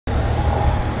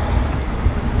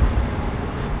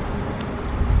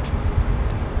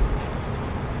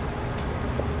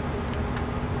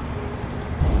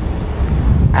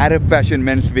Arab Fashion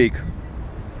Men's Week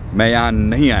मैं यहाँ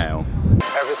नहीं आया हूँ।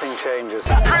 Everything changes.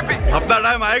 अपना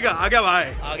टाइम आएगा, आ गया भाई।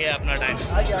 आ गया अपना टाइम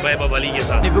भाई बबली के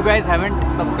साथ। If you guys haven't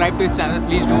subscribed to his channel,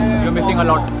 please do. You're missing a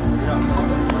lot.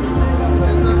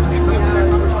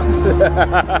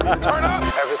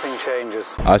 Everything changes.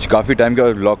 आज काफ़ी टाइम का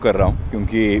व्लॉग कर रहा हूँ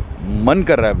क्योंकि मन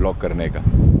कर रहा है व्लॉग करने का।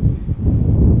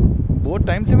 बहुत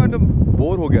टाइम से मैं तो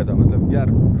बोर हो गया था, मतलब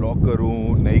यार व्लॉग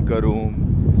करूँ नहीं करूँ,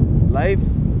 लाइफ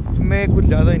में कुछ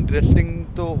ज़्यादा इंटरेस्टिंग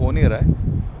तो हो नहीं रहा है।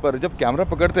 पर जब कैमरा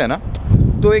पकड़ते हैं ना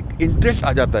तो एक इंटरेस्ट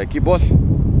आ जाता है कि boss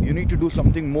you need to do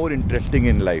something more interesting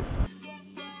in life.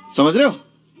 समझ रहे हो?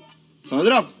 समझ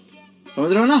रहे हो आप?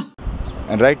 समझ रहे हो ना?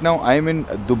 And right now I am in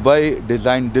Dubai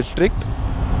design district,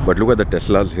 but look at the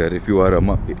Tesla's here. If you are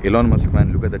Elon Musk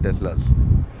fan, look at the Tesla's.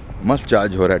 मस्त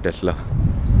चार्ज हो रहा है टेस्ला।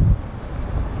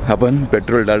 अपन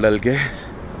पेट्रोल डाल के,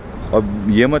 और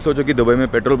ये मत सोचो कि दुबई में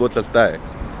पेट्रोल बहुत सस्ता है,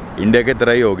 इंडिया के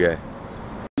तरह ही हो गया है।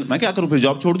 मैं क्या करूं, फिर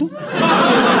जॉब छोड़ दूं?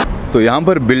 तो यहाँ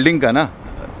पर बिल्डिंग का ना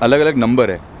अलग अलग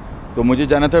नंबर है, तो मुझे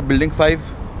जाना था बिल्डिंग 5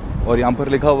 और यहाँ पर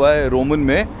लिखा हुआ है रोमन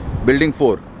में बिल्डिंग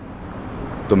 4।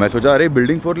 तो मैं सोचा अरे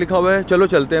बिल्डिंग 4 लिखा हुआ है, चलो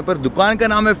चलते हैं, पर दुकान का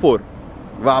नाम है 4।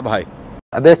 वाह भाई।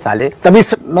 अबे साले, तभी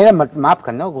मेरा माफ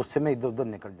करना, गुस्से में इधर उधर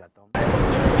निकल जाता हूँ।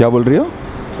 क्या बोल रही हो?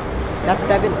 That's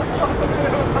 7.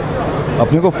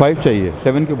 अपने को 5 चाहिए,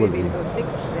 7 क्यों बोल रही हो? 6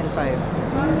 and 5.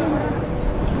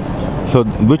 So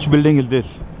which building is this?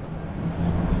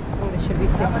 Oh, there should be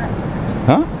 6.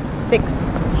 Huh? 6.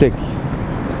 6.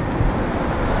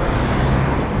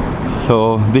 So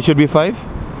this should be 5?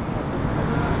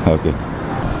 Okay.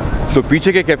 So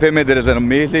पीछे के कैफे में there is an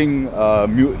amazing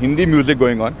Hindi music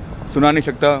going on. सुना नहीं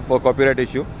सकता for copyright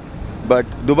issue. But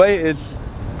Dubai is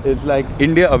like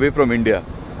India away from India.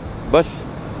 बस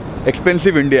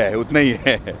expensive India है, उतना ही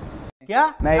है।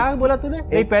 क्या बोला तूने?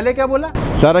 नहीं पहले क्या बोला?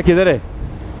 सारा किधर है?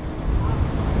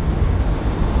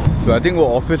 So I think वो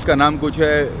ऑफिस का नाम कुछ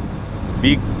है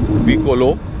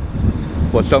वीकोलो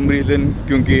फॉर सम रीजन,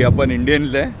 क्योंकि अपन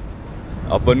इंडियंस हैं,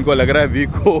 अपन को लग रहा है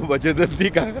वीको वज्रदंती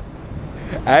का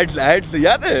एड्स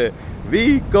याद है?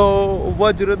 वीको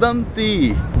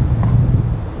Vajradanti.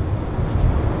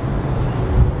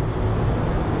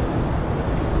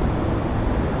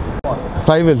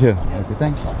 Five is here. Okay,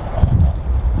 thanks.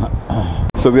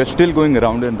 So we are still going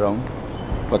round and round.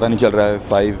 पता नहीं चल रहा है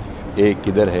 5A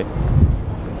किधर है,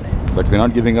 but we're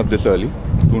not giving up this early.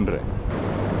 ढूंढ रहे हैं।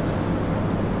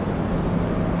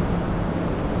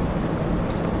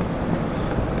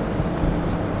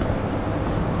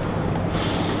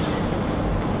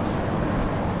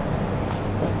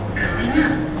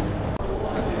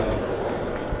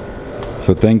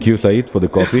 So thank you, Saeed, for the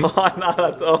coffee. Not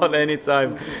at all,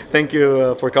 anytime. Thank you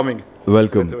for coming.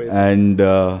 Welcome. And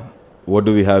what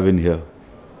do we have in here?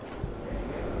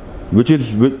 Which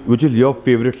is your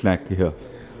favorite snack here?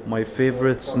 My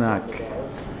favorite snack.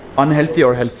 Unhealthy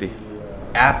or healthy?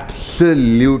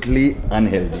 Absolutely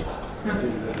unhealthy.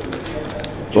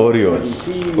 Oreos,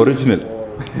 original.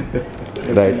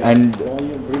 Right,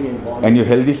 and your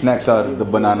healthy snacks are the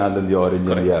bananas and the orange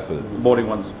and the apple. Boring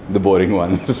ones. The boring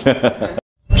ones.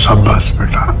 शाबाश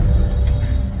बेटा,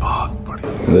 बहुत बढ़िया।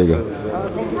 There you go.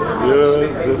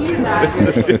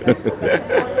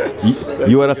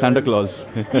 You are a Santa Claus.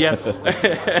 Yes.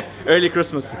 Early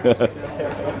Christmas.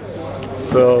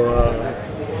 So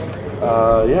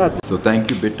yeah. So thank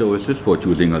you Bit Oasis for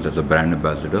choosing us as a brand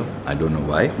ambassador. I don't know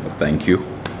why, but thank you.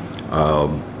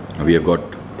 We have got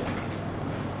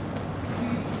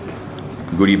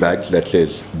goodie bags that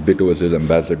says Bit Oasis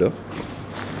ambassador.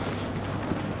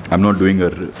 I'm not doing a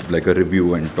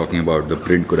review and talking about the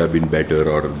print could have been better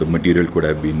or the material could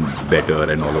have been better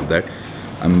and all of that.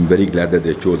 I'm very glad that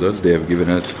they chose us. They have given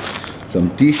us some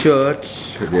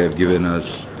t-shirts. They have given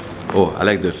us, oh, I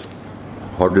like this,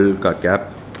 HODL ka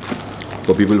cap.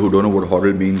 For people who don't know what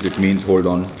HODL means, it means hold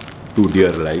on to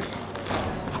dear life.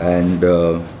 And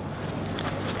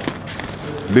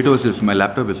Bit Oasis, my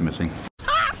laptop is missing.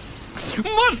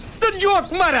 मस्त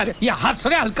joke मारा रे, ये हंस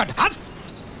रहे हलकट हंस।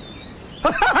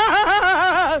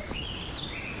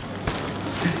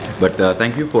 But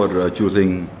thank you for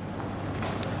choosing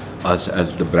us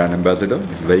as the brand ambassador.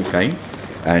 It's very kind.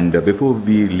 And before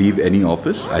we leave any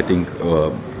office, I think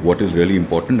what is really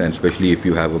important, and especially if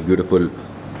you have a beautiful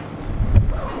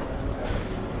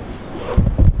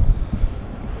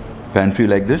pantry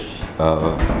like this,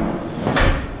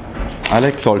 I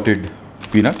like salted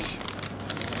peanuts.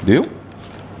 Do you?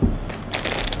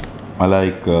 I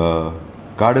like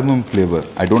cardamom flavor.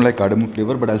 I don't like cardamom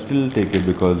flavor, but I'll still take it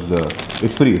because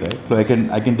it's free, right? So I can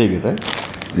take it, right?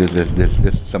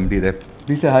 There's somebody there.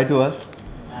 Please say hi to us.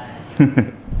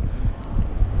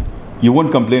 You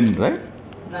won't complain, right?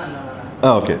 No.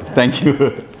 Oh, okay, thank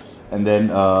you. And then,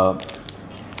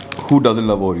 who doesn't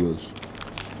love Oreos?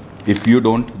 If you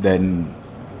don't, then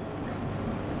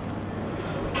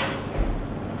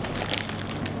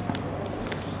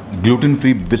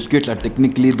gluten-free biscuits are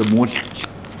technically the most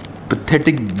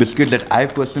pathetic biscuit that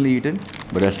I've personally eaten,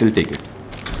 but I still take it.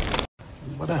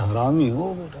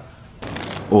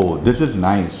 Oh, this is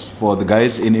nice. For the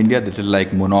guys in India, this is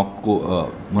like Monaco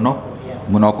or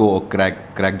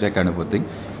crackjack kind of a thing.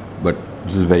 But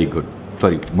this is very good.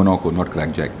 Sorry, Monaco, not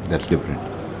crackjack. That's different.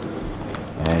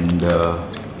 And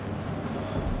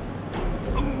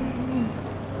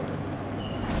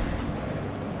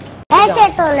ऐसे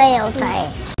तो नहीं होता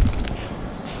है.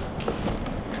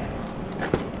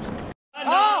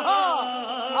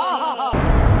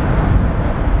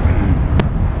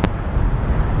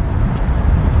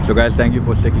 So guys, thank you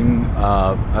for sticking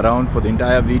around for the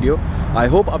entire video. I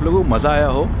hope आप लोगों को मज़ा आया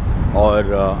हो और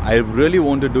I really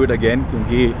want to do it again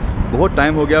क्योंकि बहुत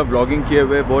टाइम हो गया vlogging किए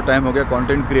हुए, बहुत टाइम हो गया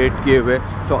content create किए हुए.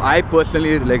 So I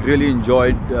personally like really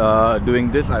enjoyed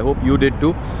doing this. I hope you did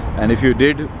too. And if you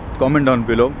did, comment down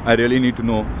below. I really need to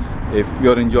know if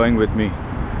you're enjoying with me.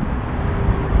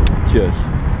 Cheers.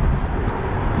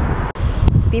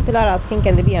 People are asking,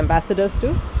 can they be ambassadors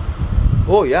too?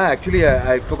 Oh yeah, actually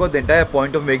I forgot the entire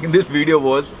point of making this video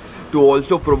was to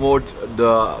also promote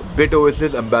the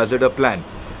BitOasis ambassador plan.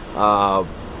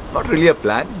 Not really a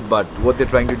plan, but what they're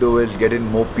trying to do is get in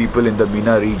more people in the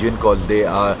MENA region because they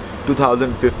are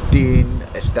 2015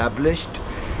 established.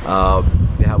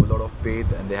 They have a lot of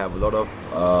faith and they have a lot of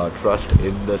trust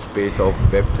in the space of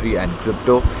Web3 and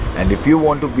crypto. And if you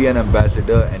want to be an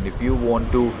ambassador and if you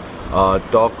want to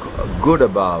talk good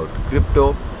about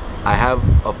crypto, I have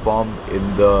a form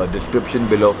in the description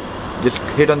below. Just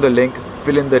hit on the link,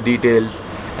 fill in the details,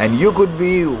 and you could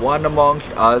be one amongst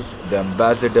us, the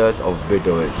ambassadors of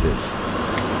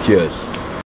BitOasis. Cheers.